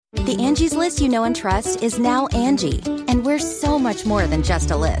The Angie's List you know and trust is now Angie, and we're so much more than just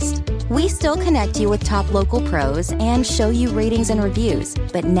a list. We still connect you with top local pros and show you ratings and reviews,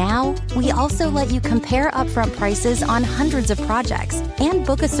 but now we also let you compare upfront prices on hundreds of projects and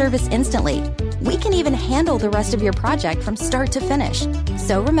book a service instantly. We can even handle the rest of your project from start to finish.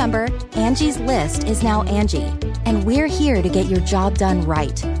 So remember, Angie's List is now Angie, and we're here to get your job done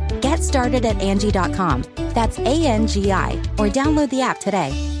right. Get started at Angie.com. That's ANGI, or download the app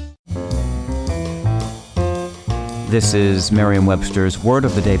today. This is Merriam-Webster's Word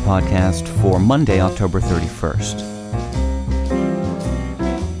of the Day podcast for Monday, October 31st.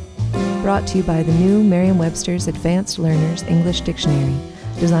 Brought to you by the new Merriam-Webster's Advanced Learners English Dictionary,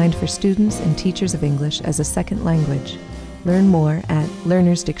 designed for students and teachers of English as a second language. Learn more at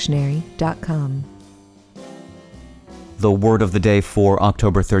learnersdictionary.com. The word of the day for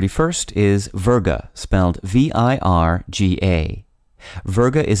October 31st is virga, spelled V-I-R-G-A.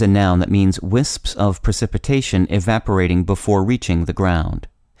 Virga is a noun that means wisps of precipitation evaporating before reaching the ground.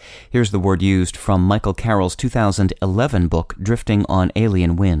 Here's the word used from Michael Carroll's 2011 book, Drifting on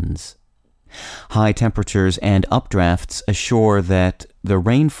Alien Winds. High temperatures and updrafts assure that the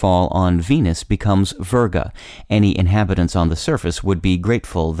rainfall on Venus becomes Virga. Any inhabitants on the surface would be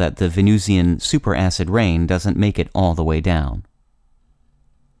grateful that the Venusian superacid rain doesn't make it all the way down.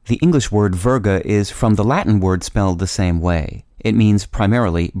 The English word virga is from the Latin word spelled the same way. It means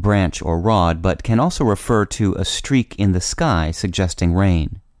primarily branch or rod, but can also refer to a streak in the sky suggesting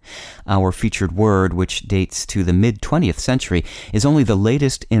rain. Our featured word, which dates to the mid-20th century, is only the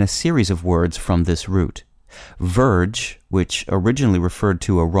latest in a series of words from this root. Verge, which originally referred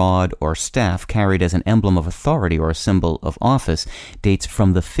to a rod or staff carried as an emblem of authority or a symbol of office, dates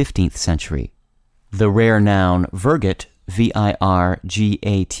from the 15th century. The rare noun virgate, V-I-R-G-A-T-E,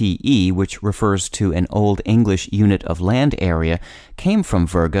 which refers to an Old English unit of land area, came from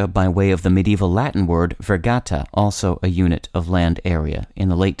virga by way of the medieval Latin word virgata, also a unit of land area, in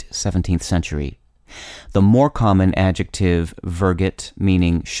the late 17th century. The more common adjective virgate,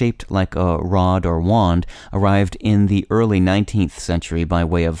 meaning shaped like a rod or wand, arrived in the early 19th century by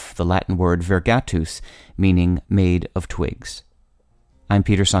way of the Latin word virgatus, meaning made of twigs. I'm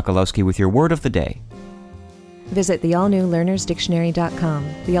Peter Sokolowski with your word of the day. Visit the all-new learnersdictionary.com,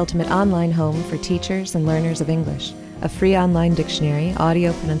 the ultimate online home for teachers and learners of English. A free online dictionary,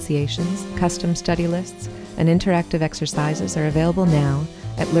 audio pronunciations, custom study lists, and interactive exercises are available now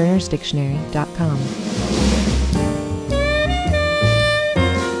at learnersdictionary.com.